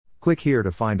Click here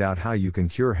to find out how you can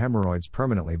cure hemorrhoids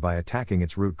permanently by attacking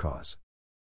its root cause.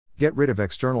 Get rid of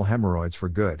external hemorrhoids for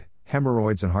good.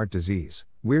 Hemorrhoids and heart disease,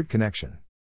 weird connection.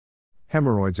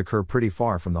 Hemorrhoids occur pretty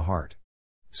far from the heart.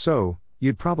 So,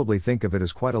 you'd probably think of it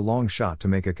as quite a long shot to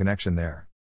make a connection there.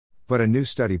 But a new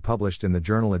study published in the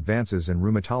journal Advances in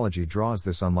Rheumatology draws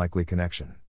this unlikely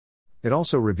connection. It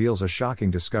also reveals a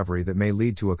shocking discovery that may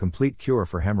lead to a complete cure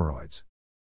for hemorrhoids.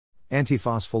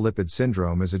 Antiphospholipid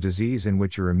syndrome is a disease in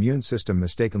which your immune system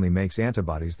mistakenly makes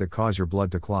antibodies that cause your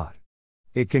blood to clot.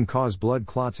 It can cause blood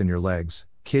clots in your legs,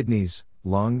 kidneys,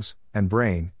 lungs, and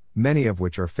brain, many of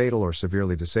which are fatal or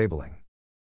severely disabling.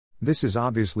 This is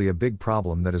obviously a big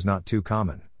problem that is not too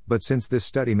common, but since this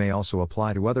study may also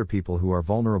apply to other people who are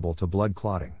vulnerable to blood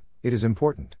clotting, it is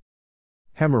important.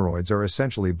 Hemorrhoids are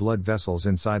essentially blood vessels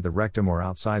inside the rectum or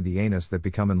outside the anus that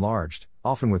become enlarged,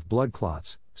 often with blood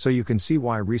clots, so you can see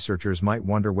why researchers might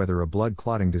wonder whether a blood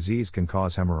clotting disease can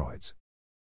cause hemorrhoids.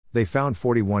 They found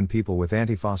 41 people with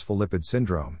antiphospholipid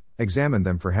syndrome, examined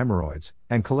them for hemorrhoids,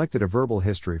 and collected a verbal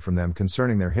history from them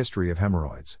concerning their history of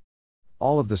hemorrhoids.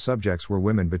 All of the subjects were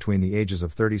women between the ages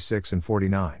of 36 and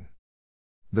 49.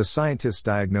 The scientists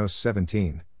diagnosed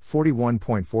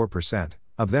 41.4%,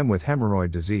 of them with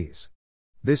hemorrhoid disease.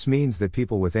 This means that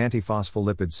people with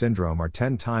antiphospholipid syndrome are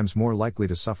 10 times more likely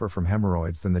to suffer from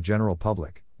hemorrhoids than the general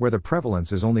public, where the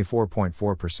prevalence is only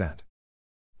 4.4%.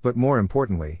 But more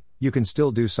importantly, you can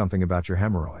still do something about your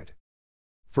hemorrhoid.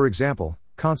 For example,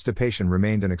 constipation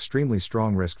remained an extremely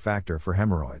strong risk factor for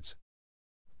hemorrhoids.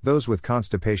 Those with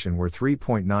constipation were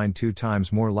 3.92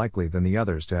 times more likely than the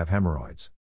others to have hemorrhoids.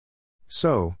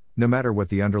 So, no matter what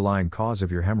the underlying cause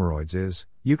of your hemorrhoids is,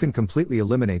 you can completely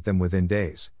eliminate them within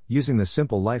days, using the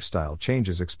simple lifestyle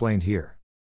changes explained here.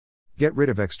 Get rid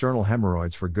of external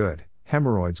hemorrhoids for good.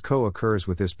 Hemorrhoids co-occurs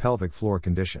with this pelvic floor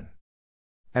condition.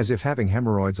 As if having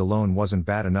hemorrhoids alone wasn't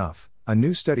bad enough, a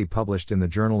new study published in the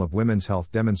Journal of Women's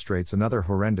Health demonstrates another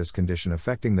horrendous condition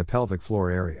affecting the pelvic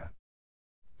floor area.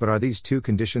 But are these two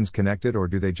conditions connected or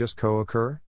do they just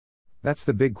co-occur? That's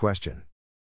the big question.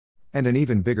 And an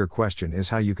even bigger question is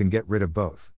how you can get rid of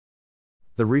both.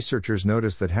 The researchers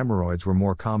noticed that hemorrhoids were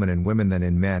more common in women than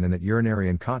in men and that urinary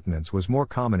incontinence was more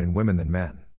common in women than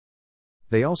men.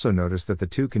 They also noticed that the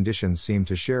two conditions seem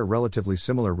to share relatively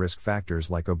similar risk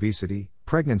factors like obesity,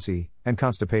 pregnancy, and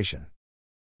constipation.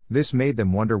 This made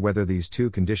them wonder whether these two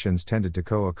conditions tended to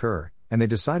co-occur, and they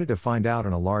decided to find out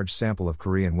in a large sample of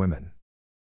Korean women.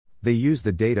 They used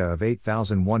the data of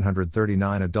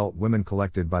 8,139 adult women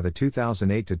collected by the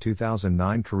 2008 to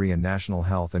 2009 Korean National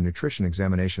Health and Nutrition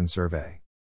Examination Survey.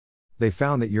 They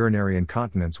found that urinary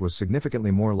incontinence was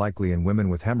significantly more likely in women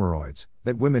with hemorrhoids,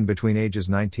 that women between ages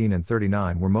 19 and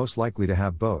 39 were most likely to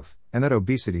have both, and that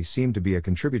obesity seemed to be a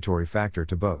contributory factor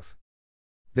to both.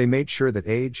 They made sure that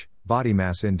age, body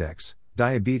mass index,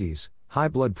 diabetes, high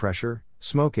blood pressure,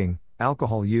 smoking,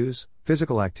 alcohol use,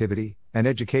 physical activity, and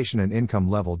education and income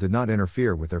level did not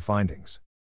interfere with their findings.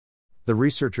 The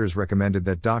researchers recommended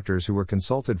that doctors who were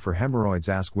consulted for hemorrhoids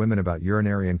ask women about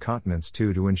urinary incontinence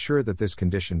too to ensure that this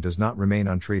condition does not remain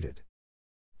untreated.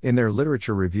 In their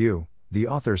literature review, the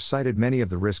authors cited many of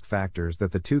the risk factors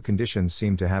that the two conditions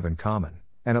seem to have in common,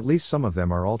 and at least some of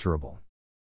them are alterable.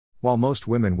 While most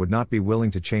women would not be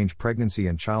willing to change pregnancy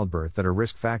and childbirth that are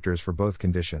risk factors for both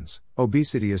conditions,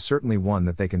 obesity is certainly one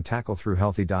that they can tackle through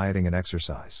healthy dieting and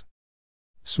exercise.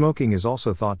 Smoking is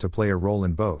also thought to play a role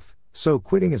in both, so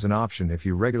quitting is an option if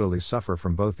you regularly suffer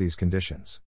from both these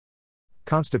conditions.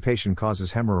 Constipation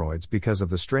causes hemorrhoids because of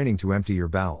the straining to empty your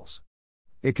bowels.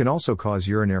 It can also cause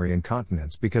urinary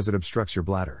incontinence because it obstructs your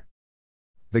bladder.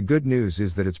 The good news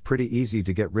is that it's pretty easy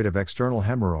to get rid of external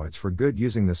hemorrhoids for good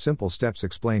using the simple steps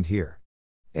explained here.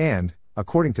 And,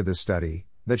 according to this study,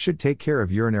 that should take care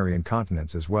of urinary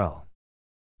incontinence as well.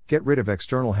 Get rid of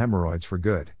external hemorrhoids for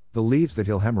good. The leaves that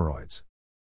heal hemorrhoids.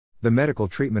 The medical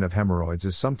treatment of hemorrhoids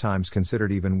is sometimes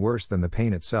considered even worse than the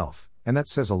pain itself, and that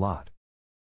says a lot.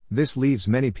 This leaves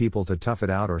many people to tough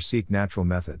it out or seek natural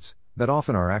methods, that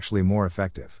often are actually more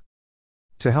effective.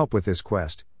 To help with this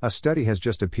quest, a study has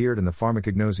just appeared in the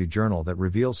Pharmacognosy journal that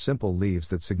reveals simple leaves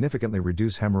that significantly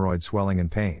reduce hemorrhoid swelling and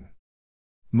pain.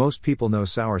 Most people know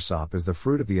soursop as the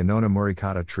fruit of the Annona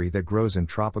muricata tree that grows in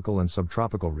tropical and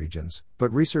subtropical regions,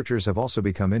 but researchers have also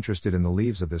become interested in the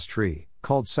leaves of this tree,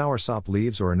 called soursop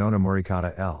leaves or Annona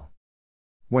muricata L.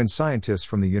 When scientists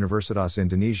from the Universitas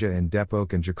Indonesia in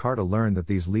Depok and Jakarta learned that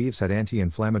these leaves had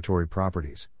anti-inflammatory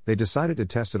properties, they decided to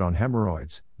test it on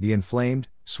hemorrhoids, the inflamed,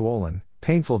 swollen,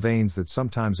 painful veins that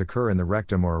sometimes occur in the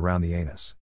rectum or around the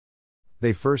anus.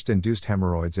 They first induced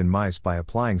hemorrhoids in mice by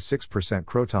applying 6%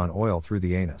 croton oil through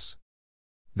the anus.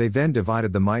 They then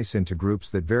divided the mice into groups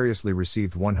that variously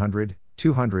received 100,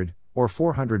 200, or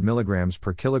 400 mg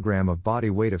per kilogram of body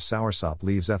weight of soursop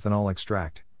leaves ethanol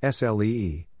extract,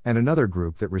 SLEE, and another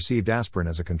group that received aspirin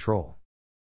as a control.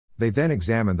 They then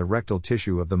examined the rectal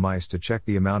tissue of the mice to check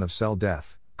the amount of cell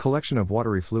death, collection of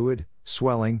watery fluid,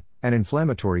 swelling, and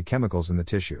inflammatory chemicals in the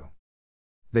tissue.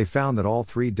 They found that all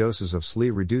 3 doses of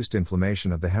SLE reduced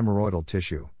inflammation of the hemorrhoidal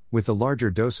tissue, with the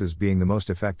larger doses being the most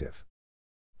effective.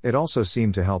 It also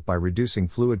seemed to help by reducing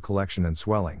fluid collection and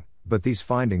swelling, but these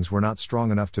findings were not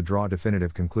strong enough to draw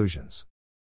definitive conclusions.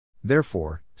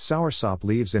 Therefore, soursop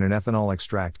leaves in an ethanol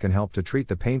extract can help to treat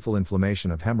the painful inflammation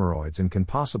of hemorrhoids and can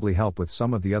possibly help with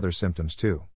some of the other symptoms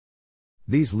too.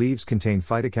 These leaves contain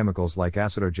phytochemicals like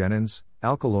acidogenins,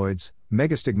 alkaloids,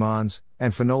 megastigmons,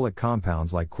 and phenolic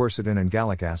compounds like quercetin and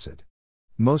gallic acid.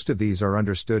 Most of these are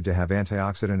understood to have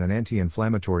antioxidant and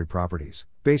anti-inflammatory properties,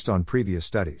 based on previous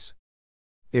studies.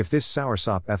 If this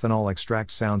soursop ethanol extract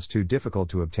sounds too difficult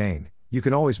to obtain, you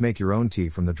can always make your own tea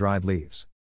from the dried leaves.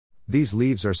 These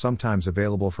leaves are sometimes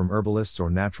available from herbalists or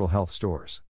natural health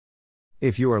stores.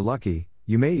 If you are lucky,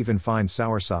 you may even find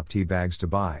soursop tea bags to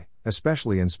buy,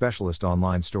 especially in specialist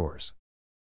online stores.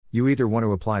 You either want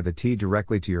to apply the tea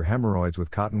directly to your hemorrhoids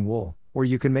with cotton wool, or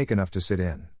you can make enough to sit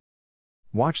in.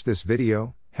 Watch this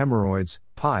video, Hemorrhoids,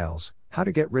 Piles, How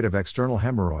to Get Rid of External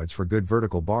Hemorrhoids for Good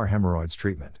Vertical Bar Hemorrhoids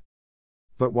Treatment.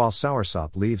 But while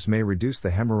soursop leaves may reduce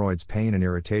the hemorrhoids' pain and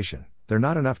irritation, they're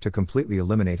not enough to completely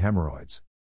eliminate hemorrhoids.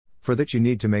 For that you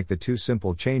need to make the 2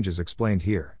 simple changes explained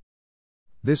here.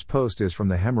 This post is from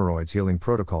the Hemorrhoids Healing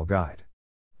Protocol Guide.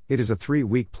 It is a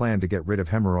 3-week plan to get rid of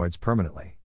hemorrhoids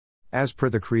permanently. As per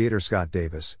the creator Scott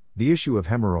Davis, the issue of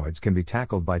hemorrhoids can be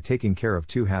tackled by taking care of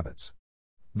 2 habits.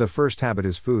 The first habit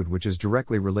is food, which is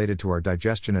directly related to our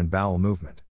digestion and bowel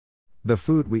movement. The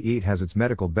food we eat has its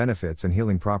medical benefits and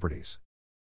healing properties.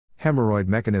 Hemorrhoid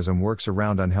mechanism works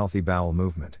around unhealthy bowel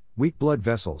movement, weak blood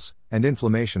vessels, and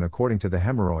inflammation according to the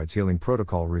Hemorrhoids Healing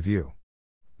Protocol Review.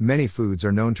 Many foods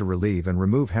are known to relieve and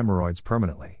remove hemorrhoids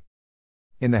permanently.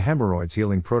 In the Hemorrhoids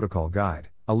Healing Protocol Guide,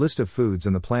 a list of foods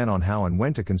and the plan on how and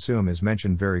when to consume is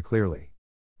mentioned very clearly.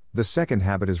 The second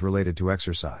habit is related to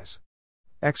exercise.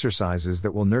 Exercises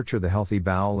that will nurture the healthy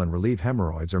bowel and relieve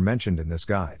hemorrhoids are mentioned in this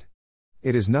guide.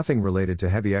 It is nothing related to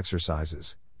heavy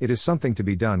exercises, it is something to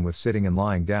be done with sitting and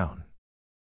lying down.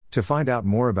 To find out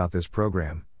more about this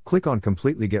program, click on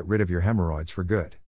Completely Get Rid of Your Hemorrhoids for Good.